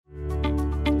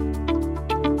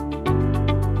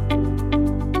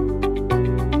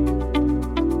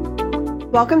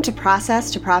Welcome to Process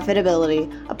to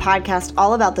Profitability, a podcast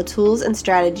all about the tools and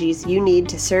strategies you need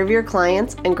to serve your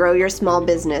clients and grow your small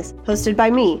business, hosted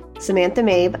by me, Samantha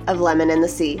Mabe of Lemon and the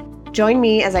Sea. Join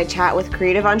me as I chat with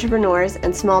creative entrepreneurs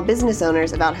and small business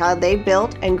owners about how they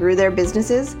built and grew their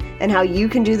businesses and how you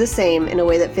can do the same in a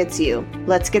way that fits you.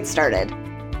 Let's get started.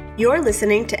 You're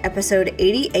listening to episode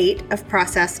 88 of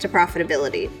Process to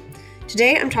Profitability.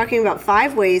 Today I'm talking about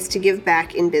 5 ways to give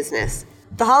back in business.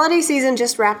 The holiday season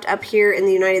just wrapped up here in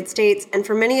the United States, and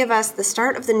for many of us, the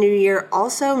start of the new year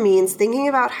also means thinking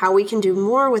about how we can do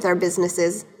more with our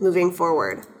businesses moving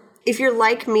forward. If you're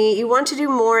like me, you want to do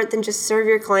more than just serve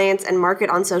your clients and market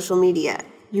on social media.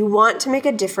 You want to make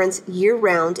a difference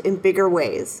year-round in bigger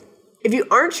ways. If you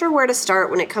aren't sure where to start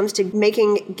when it comes to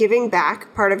making giving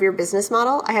back part of your business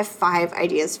model, I have 5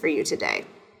 ideas for you today.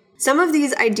 Some of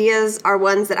these ideas are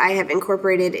ones that I have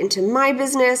incorporated into my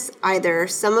business, either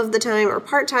some of the time or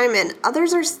part-time, and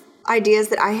others are ideas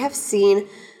that I have seen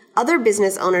other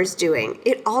business owners doing.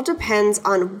 It all depends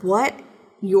on what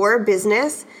your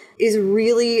business is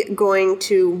really going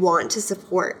to want to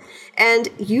support. And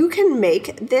you can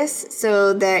make this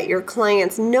so that your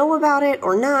clients know about it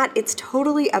or not. It's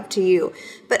totally up to you.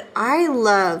 But I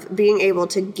love being able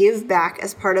to give back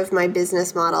as part of my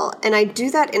business model. And I do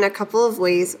that in a couple of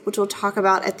ways, which we'll talk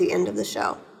about at the end of the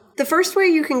show. The first way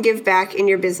you can give back in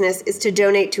your business is to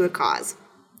donate to a cause.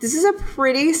 This is a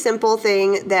pretty simple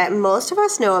thing that most of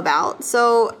us know about,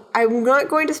 so I'm not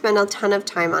going to spend a ton of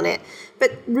time on it.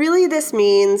 But really this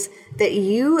means that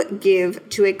you give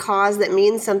to a cause that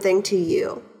means something to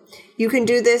you. You can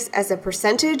do this as a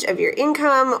percentage of your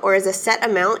income or as a set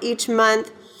amount each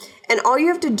month. And all you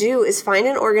have to do is find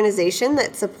an organization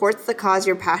that supports the cause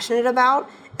you're passionate about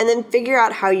and then figure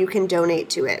out how you can donate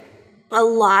to it. A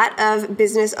lot of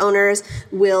business owners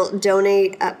will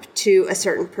donate up to a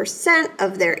certain percent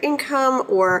of their income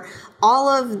or all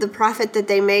of the profit that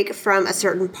they make from a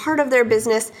certain part of their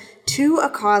business to a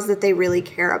cause that they really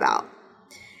care about.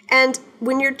 And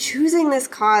when you're choosing this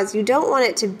cause, you don't want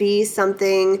it to be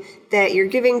something that you're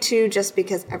giving to just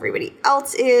because everybody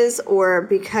else is or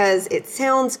because it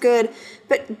sounds good,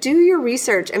 but do your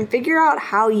research and figure out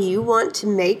how you want to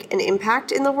make an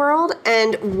impact in the world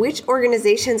and which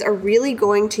organizations are really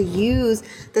going to use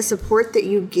the support that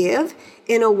you give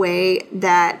in a way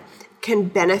that can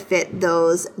benefit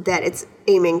those that it's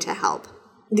aiming to help.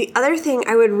 The other thing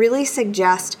I would really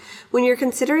suggest when you're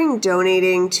considering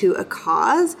donating to a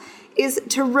cause is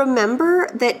to remember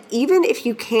that even if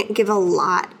you can't give a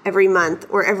lot every month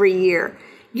or every year,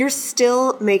 you're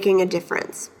still making a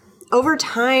difference. Over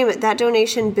time, that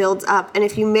donation builds up, and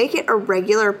if you make it a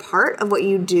regular part of what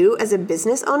you do as a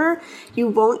business owner, you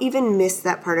won't even miss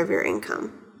that part of your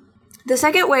income. The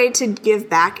second way to give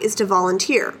back is to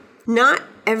volunteer. Not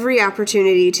every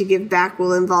opportunity to give back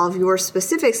will involve your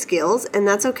specific skills, and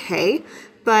that's okay,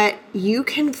 but you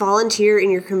can volunteer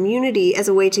in your community as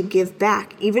a way to give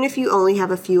back, even if you only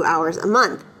have a few hours a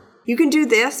month. You can do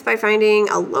this by finding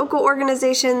a local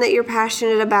organization that you're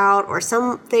passionate about or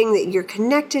something that you're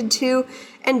connected to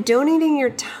and donating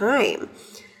your time.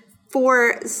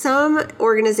 For some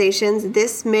organizations,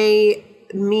 this may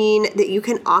mean that you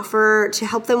can offer to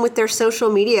help them with their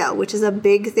social media, which is a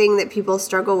big thing that people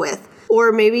struggle with.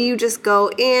 Or maybe you just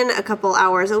go in a couple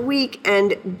hours a week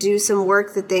and do some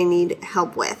work that they need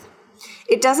help with.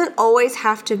 It doesn't always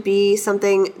have to be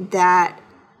something that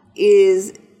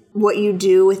is what you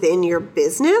do within your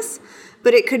business,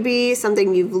 but it could be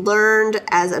something you've learned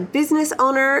as a business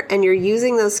owner and you're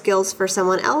using those skills for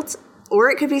someone else, or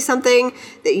it could be something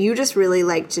that you just really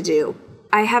like to do.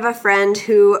 I have a friend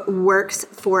who works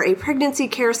for a pregnancy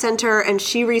care center, and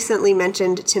she recently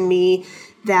mentioned to me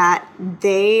that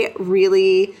they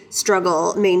really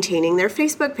struggle maintaining their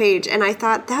Facebook page. And I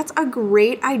thought that's a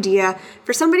great idea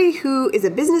for somebody who is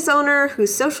a business owner,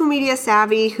 who's social media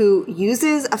savvy, who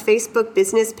uses a Facebook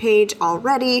business page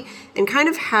already and kind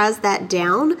of has that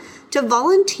down, to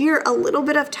volunteer a little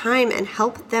bit of time and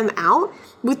help them out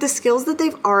with the skills that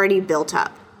they've already built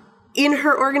up. In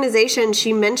her organization,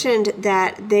 she mentioned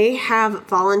that they have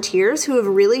volunteers who have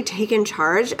really taken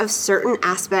charge of certain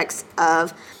aspects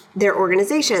of their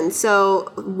organization.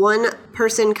 So one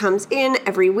person comes in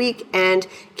every week and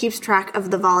keeps track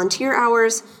of the volunteer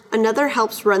hours. Another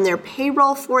helps run their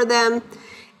payroll for them.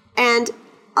 And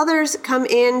others come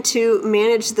in to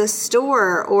manage the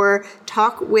store or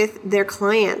talk with their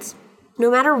clients. No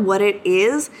matter what it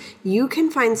is, you can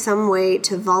find some way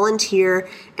to volunteer.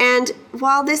 And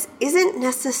while this isn't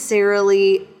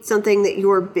necessarily something that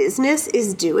your business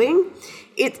is doing,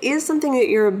 it is something that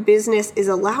your business is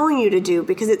allowing you to do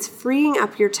because it's freeing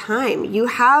up your time. You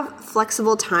have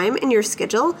flexible time in your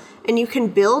schedule, and you can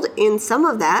build in some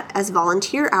of that as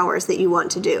volunteer hours that you want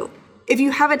to do. If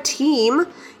you have a team,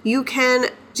 you can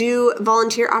do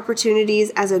volunteer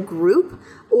opportunities as a group,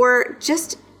 or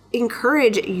just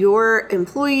encourage your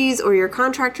employees or your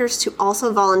contractors to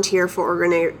also volunteer for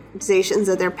organizations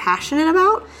that they're passionate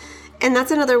about. And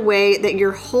that's another way that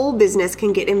your whole business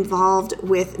can get involved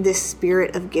with this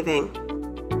spirit of giving.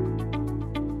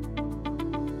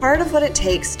 Part of what it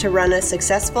takes to run a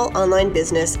successful online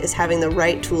business is having the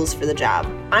right tools for the job.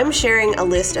 I'm sharing a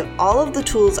list of all of the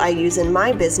tools I use in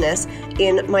my business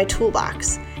in my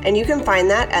toolbox. And you can find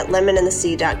that at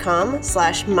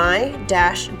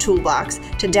lemonandthesea.com/my-toolbox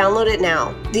to download it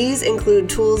now. These include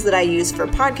tools that I use for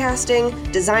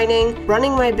podcasting, designing,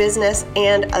 running my business,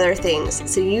 and other things.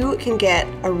 So you can get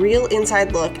a real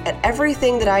inside look at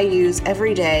everything that I use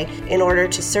every day in order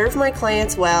to serve my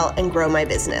clients well and grow my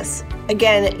business.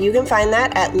 Again, you can find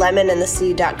that at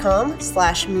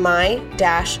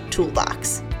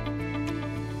lemonandthesea.com/my-toolbox.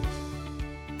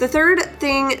 The third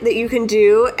thing that you can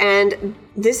do, and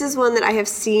this is one that I have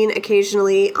seen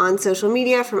occasionally on social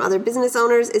media from other business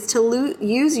owners, is to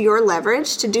use your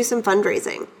leverage to do some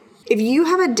fundraising. If you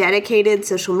have a dedicated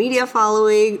social media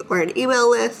following or an email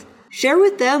list, share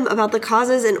with them about the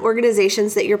causes and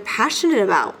organizations that you're passionate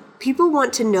about. People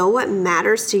want to know what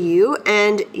matters to you,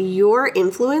 and your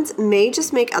influence may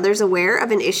just make others aware of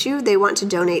an issue they want to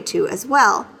donate to as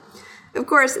well. Of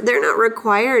course, they're not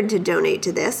required to donate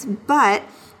to this, but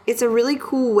it's a really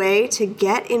cool way to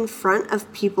get in front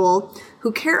of people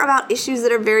who care about issues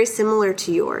that are very similar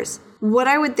to yours. What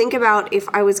I would think about if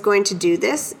I was going to do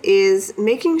this is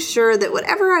making sure that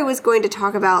whatever I was going to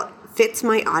talk about fits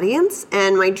my audience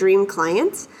and my dream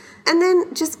clients, and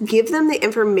then just give them the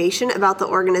information about the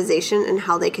organization and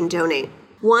how they can donate.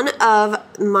 One of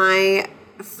my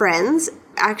friends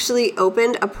actually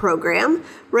opened a program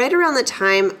right around the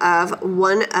time of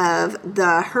one of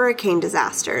the hurricane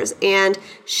disasters, and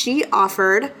she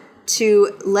offered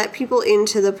to let people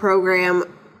into the program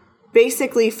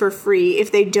basically for free if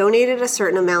they donated a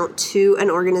certain amount to an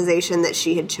organization that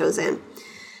she had chosen.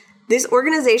 This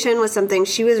organization was something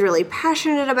she was really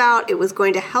passionate about. It was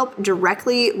going to help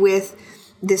directly with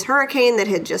this hurricane that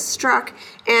had just struck,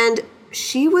 and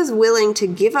she was willing to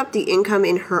give up the income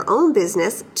in her own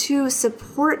business to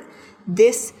support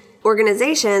this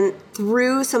organization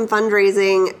through some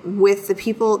fundraising with the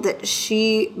people that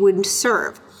she would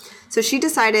serve. So she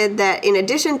decided that in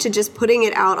addition to just putting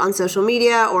it out on social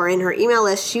media or in her email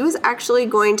list, she was actually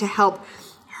going to help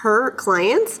her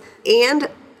clients and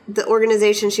the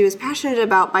organization she was passionate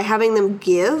about by having them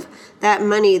give that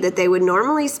money that they would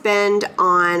normally spend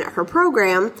on her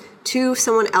program to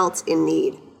someone else in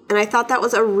need. And I thought that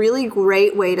was a really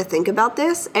great way to think about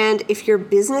this. And if your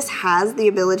business has the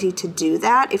ability to do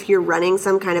that, if you're running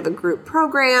some kind of a group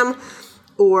program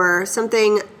or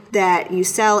something that you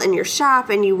sell in your shop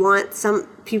and you want some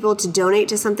people to donate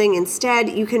to something instead,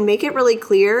 you can make it really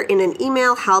clear in an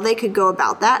email how they could go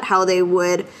about that, how they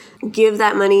would give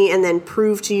that money and then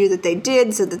prove to you that they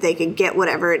did so that they could get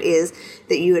whatever it is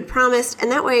that you had promised. And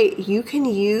that way you can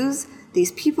use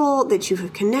these people that you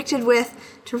have connected with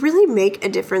to really make a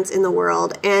difference in the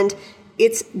world. And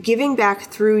it's giving back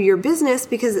through your business,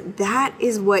 because that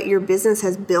is what your business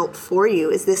has built for you,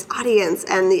 is this audience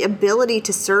and the ability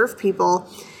to serve people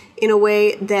in a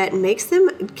way that makes them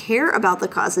care about the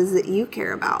causes that you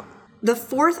care about. The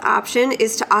fourth option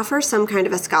is to offer some kind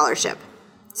of a scholarship.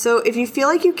 So if you feel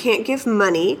like you can't give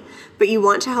money, but you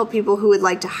want to help people who would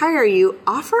like to hire you,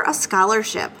 offer a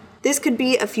scholarship. This could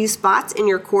be a few spots in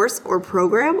your course or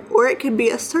program, or it could be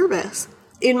a service.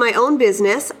 In my own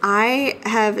business, I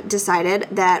have decided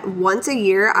that once a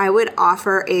year I would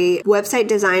offer a website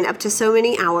design up to so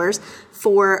many hours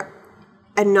for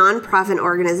a nonprofit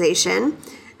organization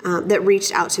that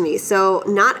reached out to me. So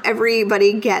not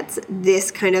everybody gets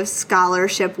this kind of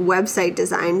scholarship website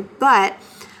design, but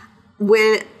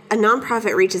when a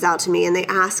nonprofit reaches out to me and they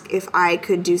ask if I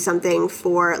could do something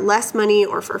for less money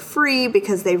or for free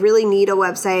because they really need a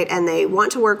website and they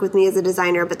want to work with me as a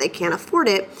designer, but they can't afford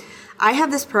it, I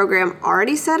have this program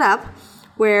already set up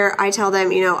where I tell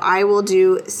them, I will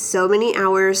do so many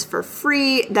hours for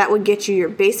free. That would get you your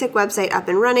basic website up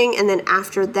and running. And then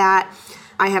after that,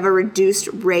 I have a reduced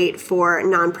rate for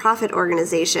nonprofit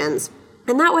organizations.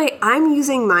 And that way I'm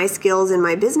using my skills in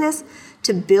my business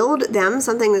to build them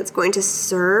something that's going to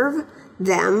serve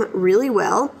them really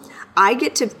well. I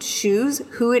get to choose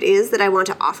who it is that I want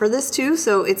to offer this to.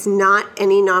 So it's not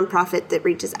any nonprofit that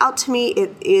reaches out to me.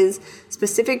 It is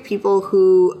specific people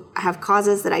who have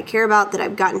causes that I care about, that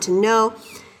I've gotten to know.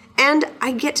 And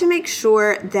I get to make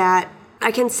sure that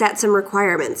I can set some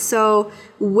requirements. So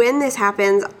when this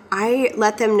happens, I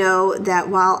let them know that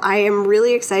while I am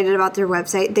really excited about their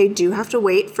website, they do have to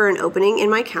wait for an opening in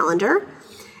my calendar.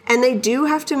 And they do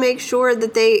have to make sure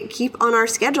that they keep on our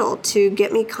schedule to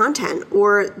get me content,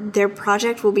 or their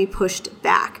project will be pushed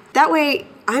back. That way,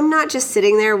 I'm not just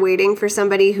sitting there waiting for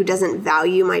somebody who doesn't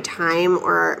value my time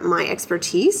or my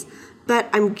expertise, but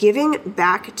I'm giving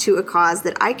back to a cause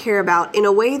that I care about in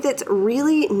a way that's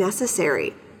really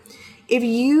necessary. If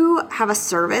you have a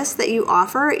service that you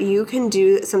offer, you can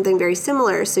do something very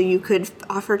similar. So you could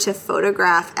offer to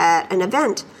photograph at an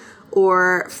event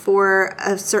or for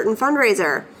a certain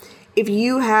fundraiser. If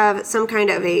you have some kind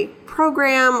of a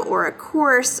program or a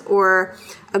course or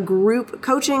a group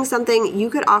coaching something, you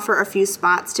could offer a few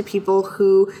spots to people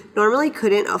who normally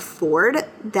couldn't afford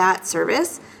that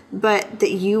service, but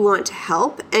that you want to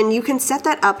help. And you can set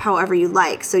that up however you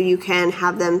like. So you can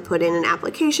have them put in an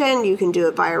application, you can do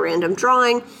it by a random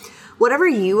drawing. Whatever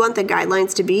you want the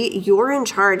guidelines to be, you're in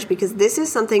charge, because this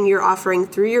is something you're offering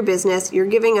through your business. You're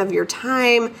giving of your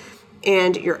time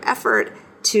and your effort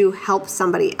to help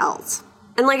somebody else.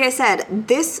 And like I said,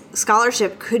 this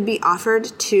scholarship could be offered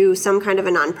to some kind of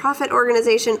a nonprofit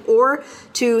organization or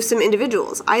to some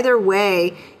individuals. Either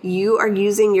way, you are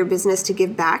using your business to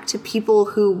give back to people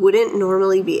who wouldn't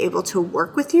normally be able to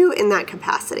work with you in that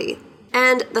capacity.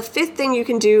 And the fifth thing you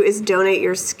can do is donate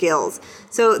your skills.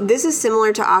 So this is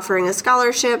similar to offering a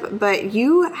scholarship, but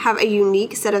you have a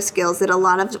unique set of skills that a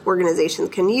lot of organizations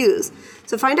can use.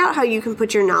 So find out how you can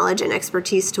put your knowledge and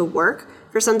expertise to work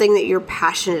for something that you're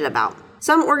passionate about.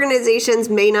 Some organizations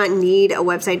may not need a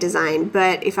website design,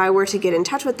 but if I were to get in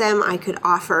touch with them, I could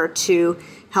offer to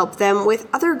help them with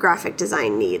other graphic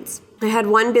design needs. I had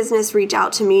one business reach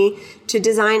out to me to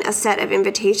design a set of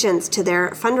invitations to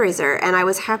their fundraiser, and I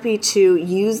was happy to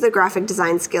use the graphic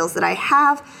design skills that I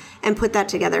have and put that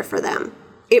together for them.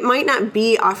 It might not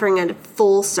be offering a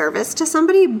full service to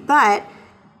somebody, but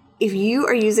if you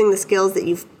are using the skills that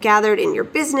you've gathered in your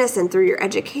business and through your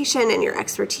education and your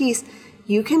expertise,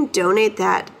 you can donate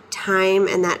that time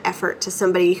and that effort to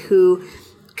somebody who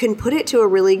can put it to a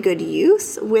really good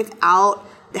use without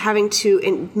having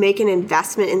to make an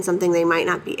investment in something they might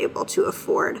not be able to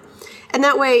afford. And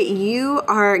that way you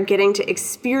are getting to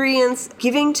experience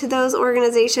giving to those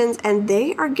organizations, and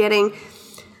they are getting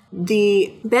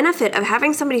the benefit of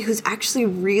having somebody who's actually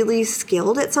really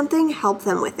skilled at something help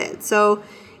them with it. So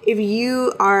if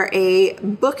you are a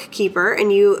bookkeeper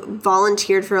and you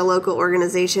volunteered for a local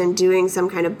organization doing some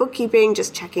kind of bookkeeping,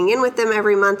 just checking in with them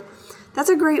every month, that's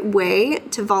a great way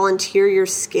to volunteer your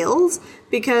skills,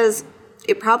 because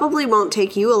it probably won't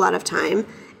take you a lot of time,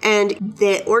 and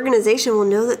the organization will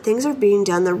know that things are being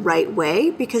done the right way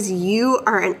because you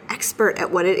are an expert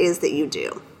at what it is that you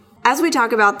do. As we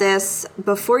talk about this,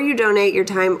 before you donate your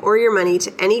time or your money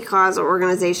to any cause or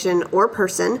organization or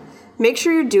person, make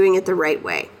sure you're doing it the right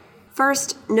way.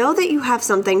 First, know that you have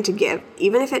something to give,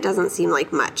 even if it doesn't seem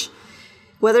like much.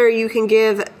 Whether you can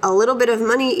give a little bit of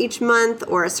money each month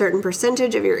or a certain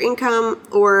percentage of your income,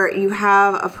 or you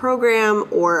have a program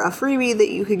or a freebie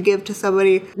that you could give to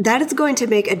somebody, that is going to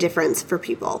make a difference for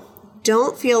people.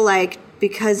 Don't feel like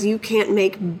because you can't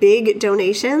make big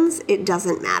donations, it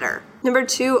doesn't matter. Number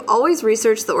 2, always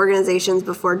research the organizations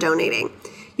before donating.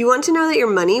 You want to know that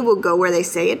your money will go where they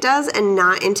say it does and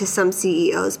not into some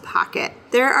CEO's pocket.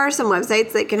 There are some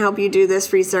websites that can help you do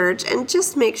this research, and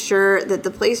just make sure that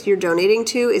the place you're donating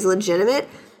to is legitimate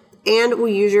and will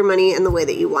use your money in the way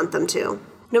that you want them to.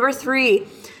 Number 3,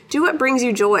 do what brings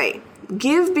you joy.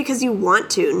 Give because you want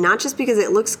to, not just because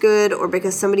it looks good or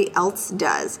because somebody else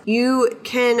does. You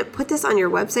can put this on your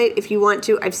website if you want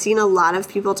to. I've seen a lot of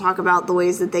people talk about the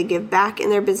ways that they give back in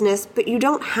their business, but you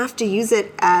don't have to use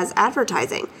it as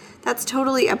advertising. That's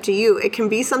totally up to you. It can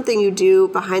be something you do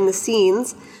behind the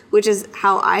scenes, which is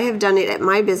how I have done it at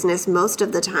my business most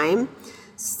of the time,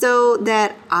 so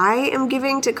that I am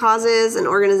giving to causes and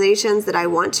organizations that I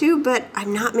want to, but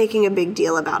I'm not making a big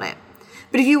deal about it.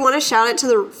 But if you want to shout it to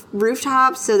the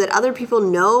rooftops so that other people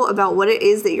know about what it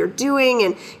is that you're doing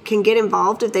and can get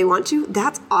involved if they want to,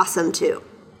 that's awesome too.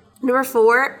 Number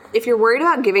 4, if you're worried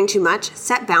about giving too much,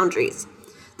 set boundaries.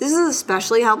 This is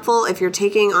especially helpful if you're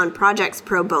taking on projects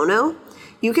pro bono.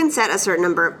 You can set a certain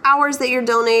number of hours that you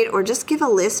donate, or just give a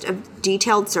list of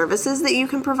detailed services that you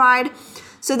can provide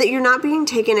so that you're not being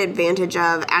taken advantage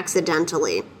of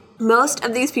accidentally. Most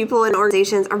of these people and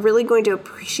organizations are really going to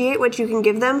appreciate what you can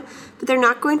give them, but they're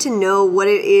not going to know what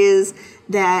it is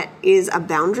that is a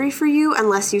boundary for you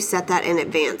unless you set that in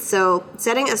advance. So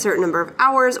setting a certain number of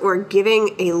hours or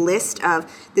giving a list of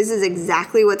this is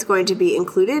exactly what's going to be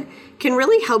included can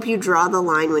really help you draw the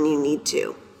line when you need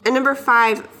to. And number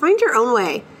 5, find your own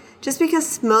way. Just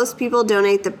because most people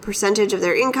donate the percentage of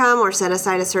their income or set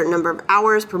aside a certain number of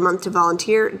hours per month to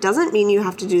volunteer doesn't mean you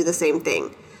have to do the same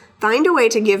thing. Find a way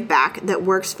to give back that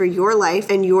works for your life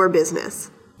and your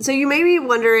business. So you may be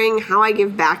wondering how I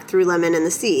give back through Lemon in the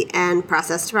Sea and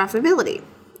Process to Profitability.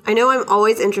 I know I'm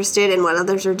always interested in what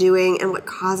others are doing and what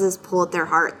causes pull at their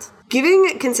hearts.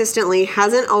 Giving consistently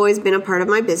hasn't always been a part of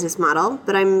my business model,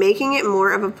 but I'm making it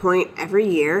more of a point every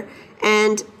year,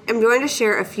 and I'm going to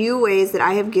share a few ways that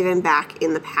I have given back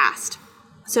in the past.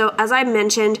 So as I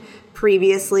mentioned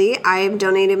previously, I have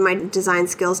donated my design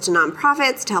skills to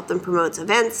nonprofits to help them promote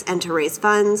events and to raise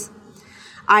funds.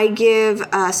 I give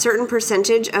a certain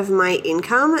percentage of my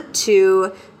income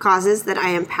to causes that I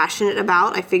am passionate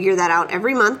about. I figure that out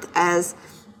every month as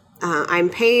I'm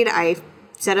paid. I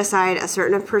set aside a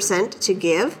certain percent to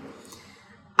give.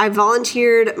 I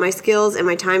volunteered my skills and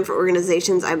my time for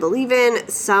organizations I believe in,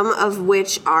 some of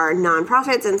which are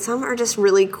nonprofits and some are just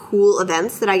really cool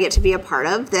events that I get to be a part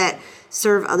of that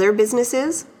serve other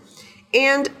businesses.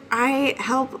 And I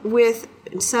help with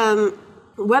some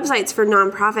websites for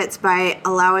nonprofits by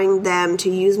allowing them to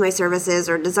use my services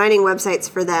or designing websites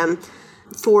for them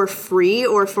for free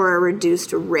or for a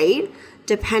reduced rate,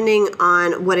 depending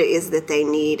on what it is that they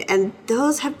need. And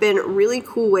those have been really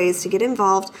cool ways to get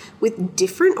involved with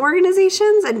different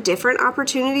organizations and different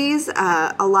opportunities.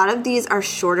 A lot of these are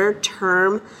shorter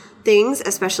term things,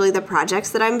 especially the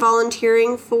projects that I'm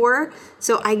volunteering for.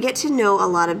 So I get to know a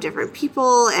lot of different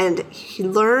people and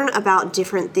learn about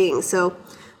different things. So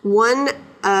one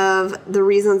of the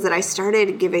reasons that I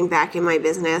started giving back in my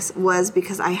business was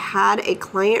because I had a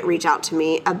client reach out to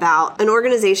me about an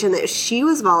organization that she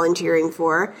was volunteering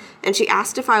for, and she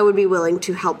asked if I would be willing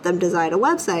to help them design a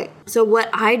website. So what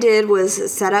I did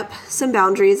was set up some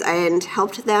boundaries and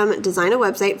helped them design a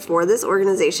website for this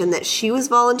organization that she was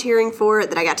volunteering for,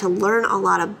 that I got to learn a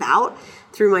lot about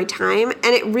through my time. And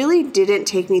it really didn't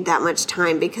take me that much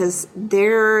time because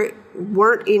they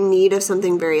weren't in need of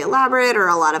something very elaborate or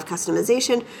a lot of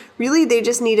customization. Really, they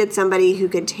just needed somebody who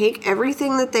could take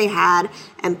everything that they had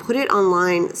and put it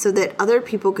online so that other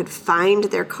people could find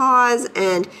their cause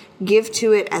and give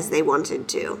to it as they wanted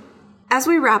to. As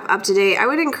we wrap up today, I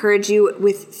would encourage you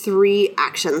with 3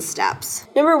 action steps.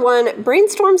 Number 1,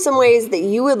 brainstorm some ways that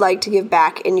you would like to give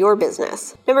back in your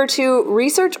business. Number 2,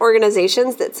 research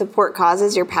organizations that support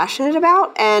causes you're passionate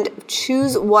about and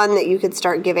choose one that you could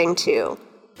start giving to.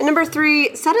 And number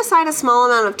 3, set aside a small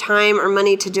amount of time or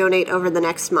money to donate over the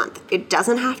next month. It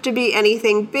doesn't have to be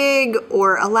anything big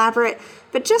or elaborate,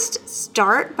 but just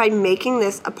start by making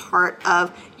this a part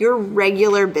of your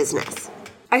regular business.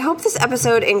 I hope this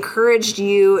episode encouraged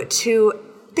you to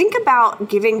think about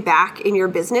giving back in your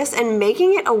business and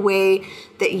making it a way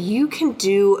that you can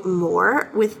do more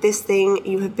with this thing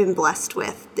you have been blessed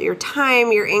with. Your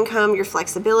time, your income, your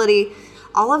flexibility,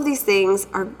 all of these things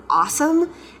are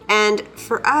awesome. And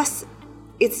for us,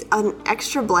 it's an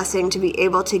extra blessing to be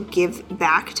able to give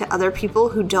back to other people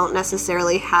who don't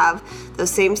necessarily have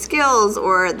those same skills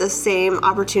or the same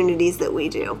opportunities that we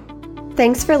do.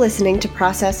 Thanks for listening to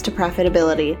Process to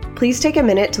Profitability. Please take a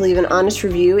minute to leave an honest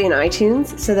review in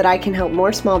iTunes so that I can help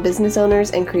more small business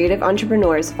owners and creative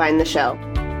entrepreneurs find the show.